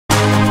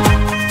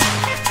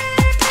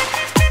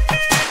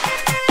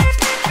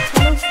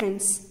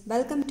friends,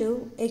 welcome to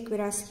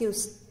Equira's Hues.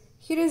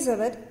 Here is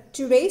our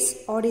today's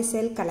Aadi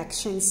sale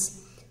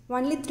collections.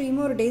 Only 3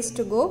 more days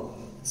to go,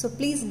 so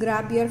please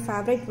grab your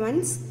favorite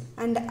ones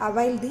and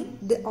avail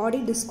the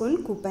Aadi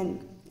discount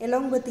coupon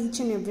along with each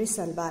and every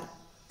salwar.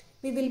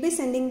 We will be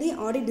sending the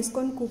Aadi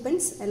discount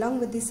coupons along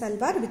with the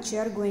salwar which you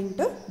are going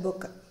to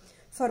book.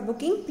 For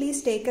booking,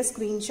 please take a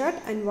screenshot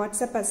and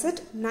WhatsApp us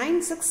at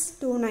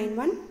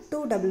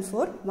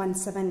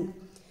 96291244117.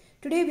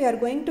 Today we are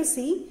going to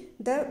see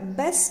the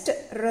best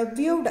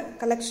reviewed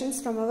collections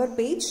from our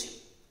page,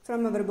 from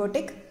our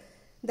boutique,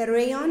 the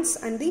rayons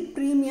and the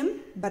premium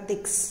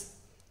batiks.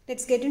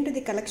 Let's get into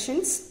the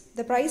collections.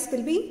 The price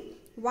will be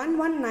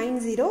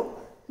 1190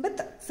 with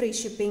free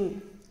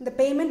shipping. The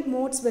payment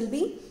modes will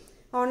be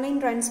online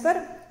transfer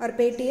or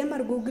Paytm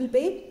or Google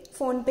Pay,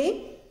 Phone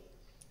Pay,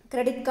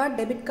 credit card,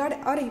 debit card,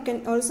 or you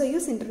can also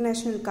use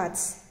international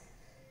cards.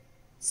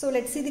 So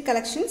let's see the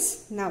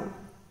collections now.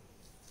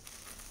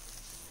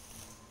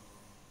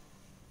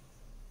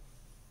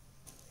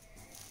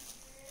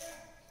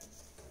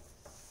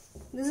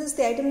 This is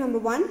the item number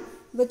 1,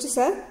 which is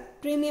a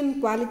premium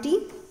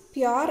quality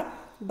pure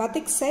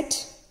batik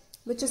set,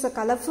 which is a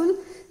colorful.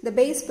 The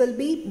base will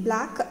be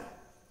black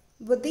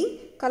with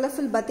the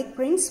colorful batik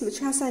prints, which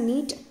has a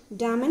neat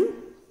diamond.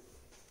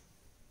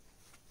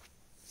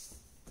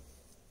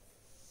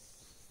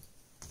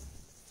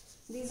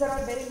 These are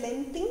all very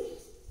lengthy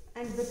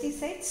and widthy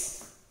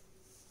sets.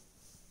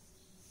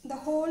 The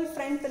whole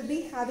front will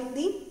be having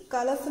the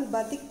colorful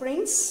batik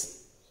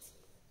prints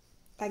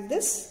like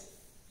this,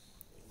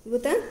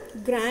 with a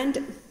grand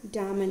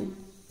diamond.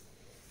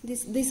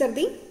 These are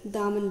the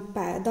diamond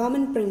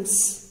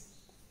prints.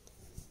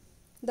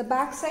 The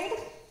back side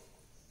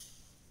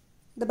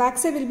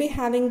will be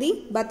having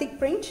the batik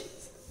print,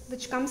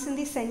 which comes in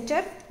the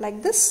center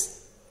like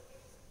this.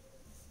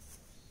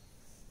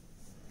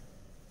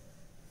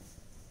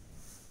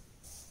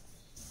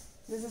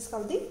 This is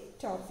how the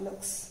top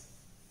looks.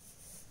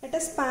 It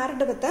is paired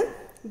with a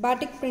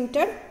batik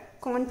printed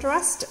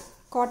contrast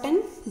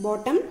cotton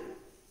bottom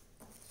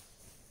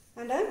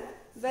and a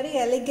very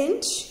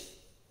elegant,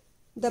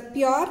 the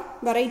pure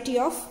variety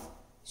of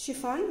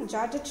chiffon,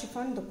 Georgette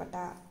chiffon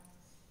dupatta.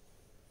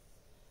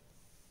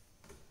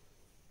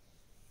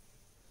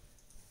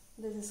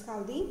 This is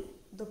how the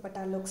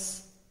dupatta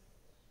looks.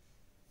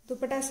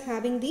 Dupatta is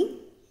having the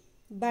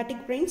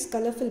batik prints,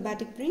 colorful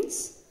batik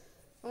prints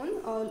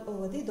on all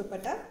over the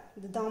dupatta.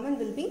 The daman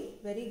will be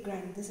very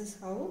grand. This is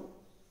how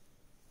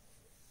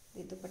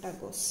the dupatta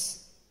goes.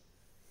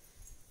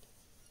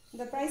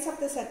 The price of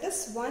the set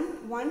is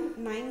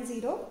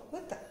 1190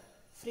 with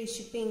free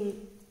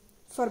shipping.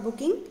 For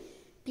booking,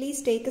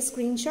 please take a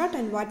screenshot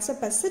and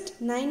WhatsApp us at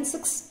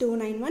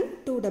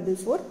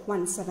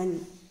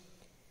 96291244117.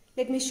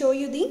 Let me show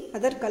you the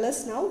other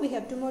colors now. We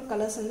have 2 more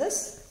colors in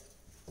this.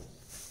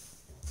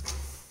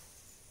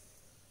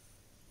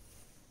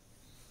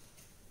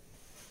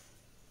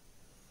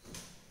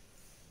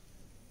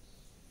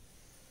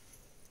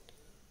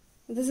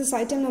 This is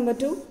item number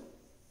 2,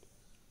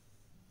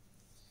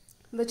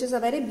 which is a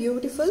very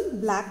beautiful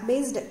black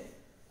based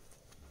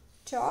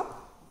top,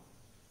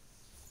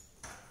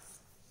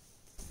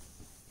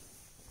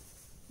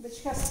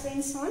 which has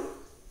prints on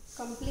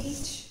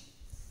complete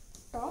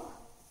top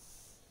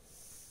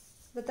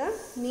with a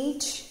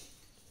neat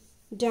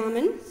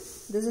diamond.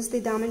 This is the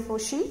diamond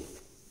portion.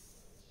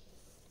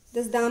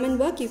 This diamond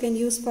work you can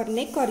use for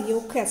neck or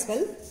yoke as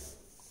well.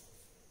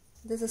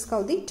 This is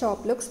how the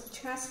top looks, which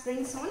has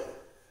prints on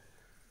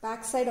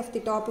back side of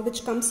the top,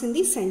 which comes in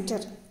the center,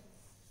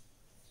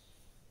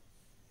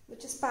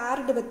 which is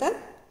paired with a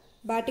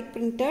batik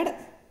printed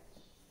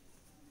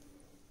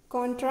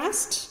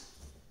contrast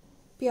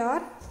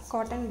pure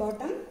cotton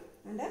bottom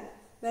and a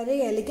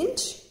very elegant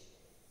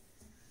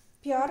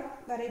pure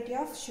variety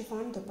of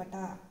chiffon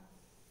dupatta.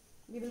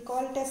 We will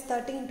call it as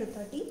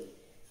 30x30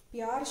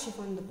 pure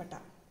chiffon dupatta.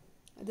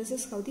 This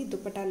is how the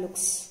dupatta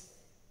looks,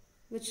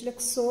 which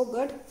looks so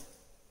good.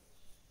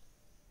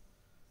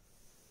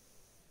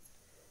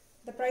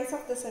 The price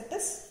of the set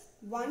is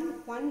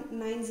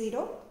 1190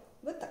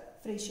 with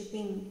free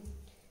shipping.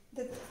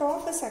 The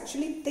top is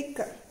actually thick.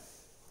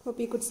 Hope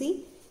you could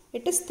see.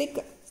 It is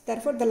thick,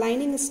 therefore the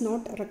lining is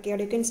not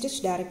required. You can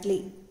stitch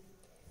directly.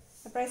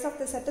 The price of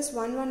the set is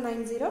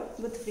 1190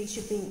 with free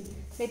shipping.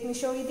 Let me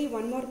show you the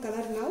one more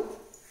color now.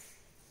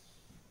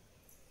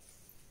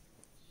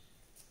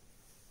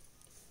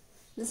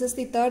 This is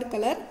the third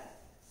color.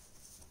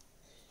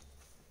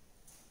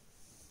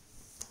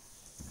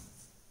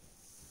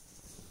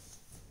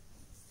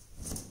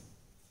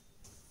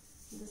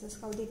 This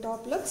is how the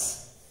top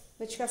looks,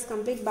 which has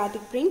complete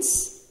batik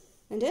prints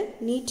and a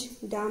neat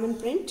diamond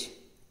print,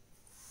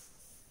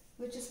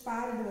 which is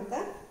paired with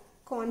a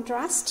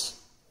contrast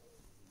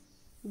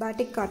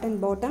batik cotton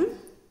bottom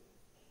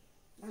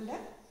and a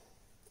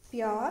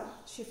pure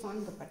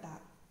chiffon dupatta.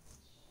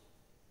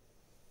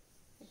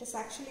 It is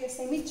actually a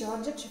semi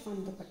Georgette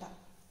chiffon dupatta.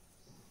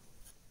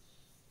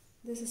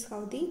 This is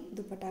how the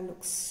dupatta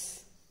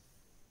looks.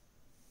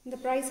 The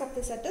price of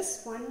the set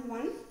is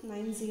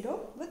 1190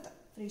 with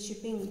free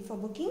shipping. For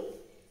booking,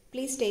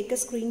 please take a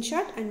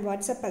screenshot and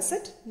WhatsApp us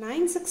at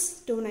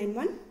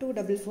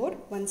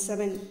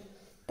 96291244417.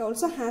 It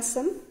also has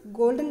some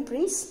golden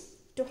prints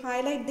to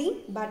highlight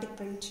the batik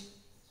print.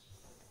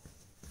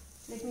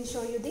 Let me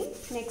show you the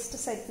next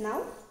set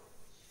now.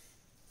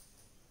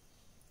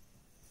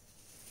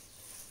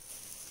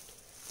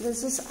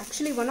 This is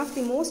actually one of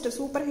the most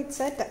super hit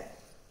set,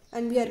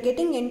 and we are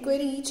getting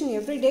inquiry each and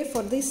every day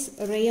for these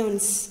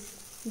rayons.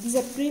 These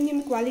are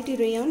premium quality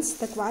rayons.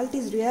 The quality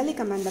is really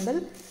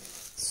commendable.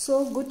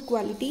 So good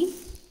quality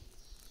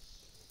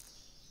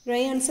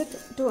rayon set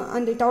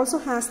and it also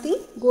has the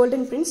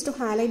golden prints to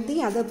highlight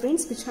the other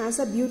prints, which has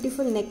a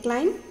beautiful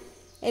neckline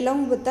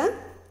along with the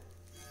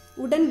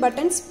wooden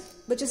buttons,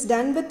 which is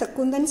done with the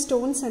kundan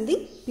stones and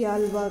the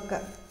pearl work.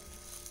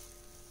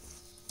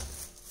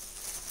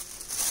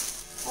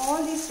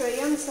 All these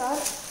rayons are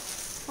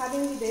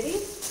having very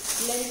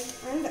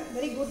length and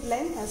very good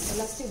length as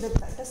well as the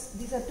width.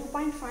 These are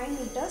 2.5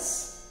 meters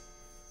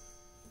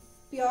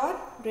pure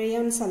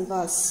rayon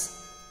salwars,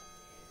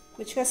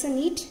 which has a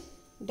neat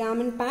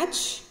diamond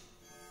patch.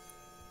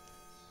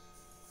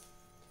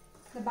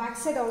 The back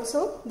side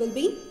also will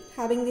be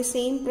having the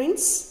same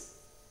prints.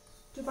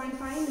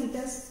 2.5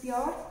 meters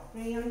pure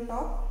rayon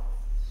top,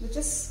 which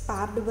is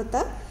paired with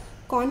a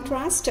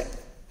contrast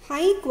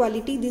high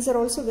quality. These are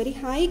also very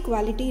high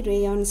quality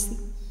rayons.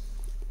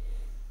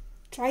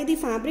 Try the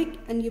fabric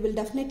and you will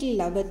definitely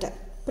love it.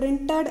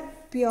 Printed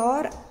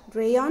pure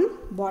rayon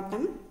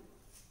bottom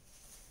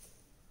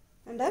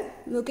and a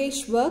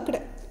Mukesh worked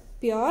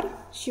pure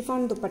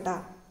chiffon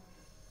dupatta.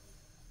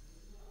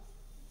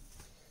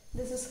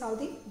 This is how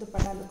the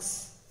dupatta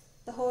looks.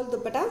 The whole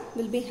dupatta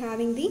will be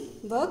having the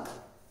work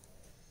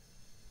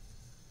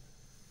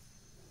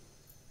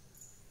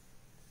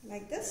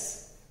like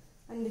this,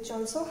 and which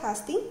also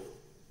has the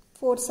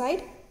 4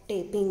 side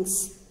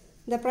tapings.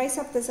 The price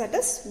of the set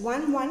is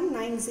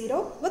 1190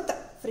 with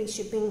free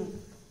shipping.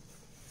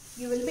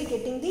 You will be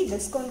getting the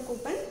discount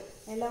coupon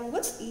along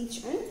with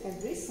each and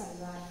every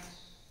salwar.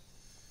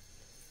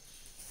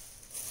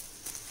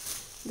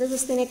 This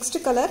is the next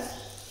color,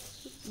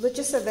 which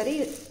is a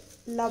very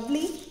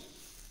lovely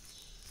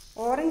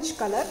orange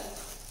color,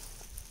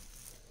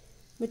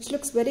 which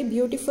looks very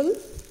beautiful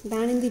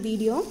than in the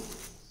video,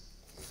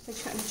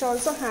 which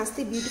also has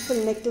the beautiful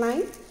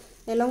neckline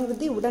along with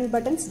the wooden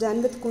buttons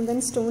done with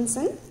kundan stones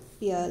and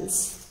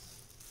pearls.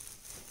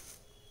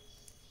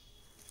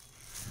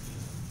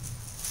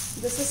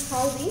 This is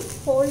how the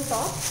whole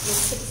top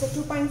looks. It is a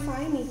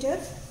 2.5 meter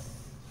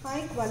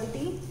high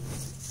quality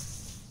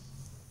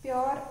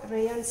pure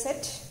rayon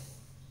set,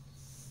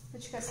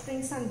 which has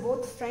prints on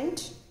both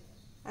front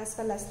as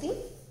well as the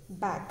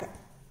back.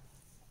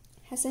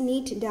 Has a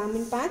neat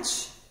diamond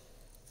patch,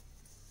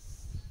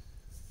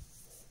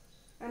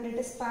 and it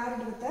is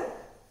paired with a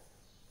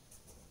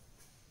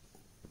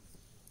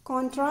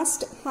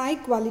contrast high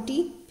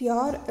quality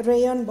pure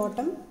rayon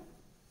bottom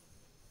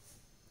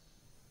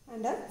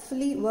and a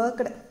fully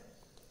worked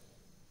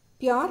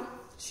pure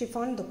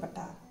chiffon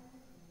dupatta.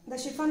 The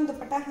chiffon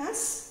dupatta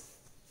has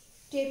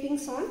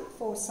tapings on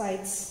 4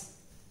 sides.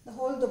 The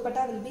whole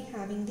dupatta will be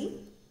having the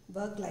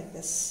work like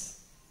this.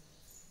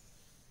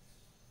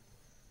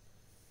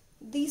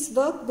 This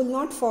work will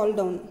not fall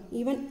down.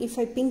 Even if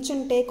I pinch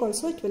and take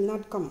also, it will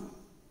not come.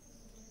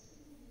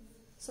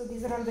 So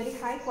these are all very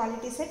high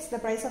quality sets. The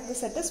price of the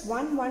set is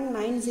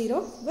 1190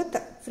 with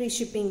free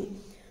shipping.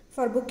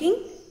 For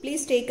booking,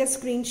 please take a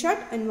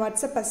screenshot and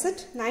WhatsApp us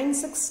at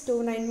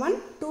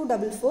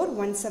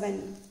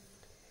 96291244417.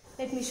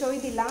 Let me show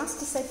you the last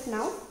set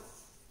now.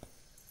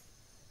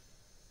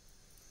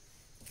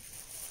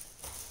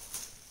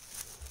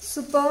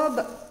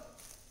 Superb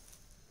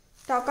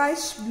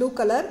turquoise blue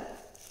color,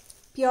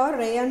 pure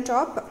rayon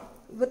top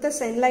with a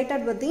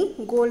enlightened with the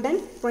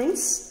golden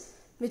prints,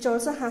 which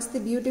also has the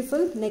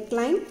beautiful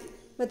neckline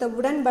with a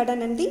wooden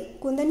button and the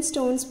kundan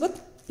stones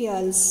with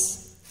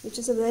pearls, which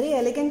is a very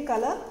elegant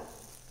color.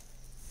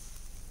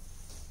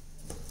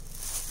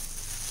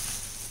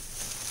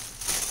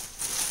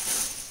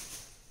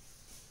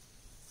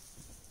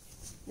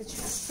 Which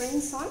has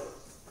prints on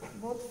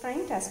both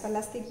front as well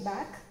as the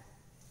back.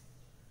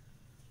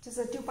 It is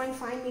a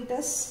 2.5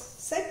 meters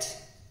set,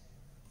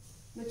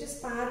 which is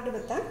paired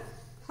with a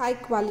high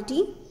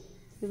quality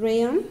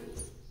rayon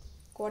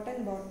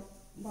cotton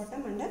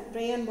bottom and a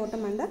rayon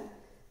bottom and a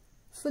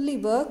fully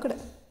worked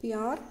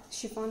pure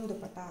chiffon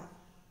dupatta.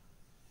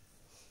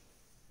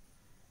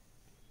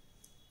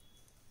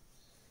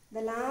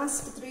 The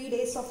last 3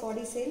 days of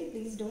Aadi sale,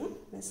 please don't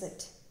miss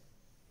it.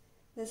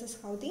 This is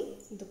how the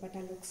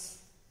dupatta looks,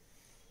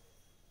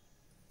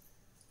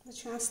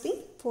 which has the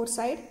 4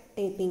 side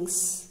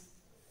tapings.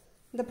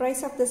 The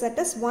price of the set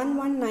is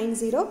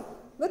 1190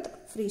 with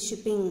free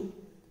shipping.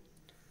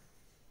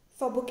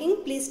 For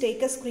booking, please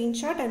take a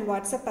screenshot and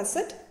WhatsApp us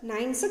at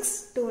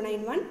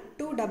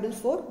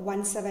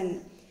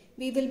 96291244417.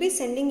 We will be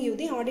sending you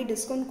the Aadi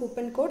discount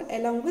coupon code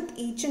along with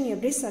each and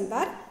every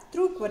salwar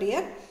through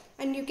courier,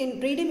 and you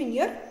can redeem in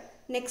your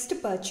next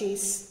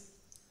purchase.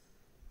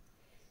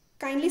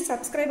 Kindly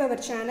subscribe our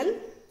channel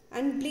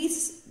and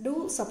please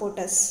do support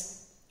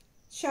us.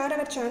 Share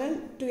our channel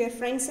to your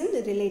friends and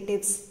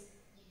relatives.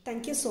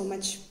 Thank you so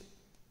much.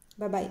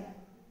 Bye-bye.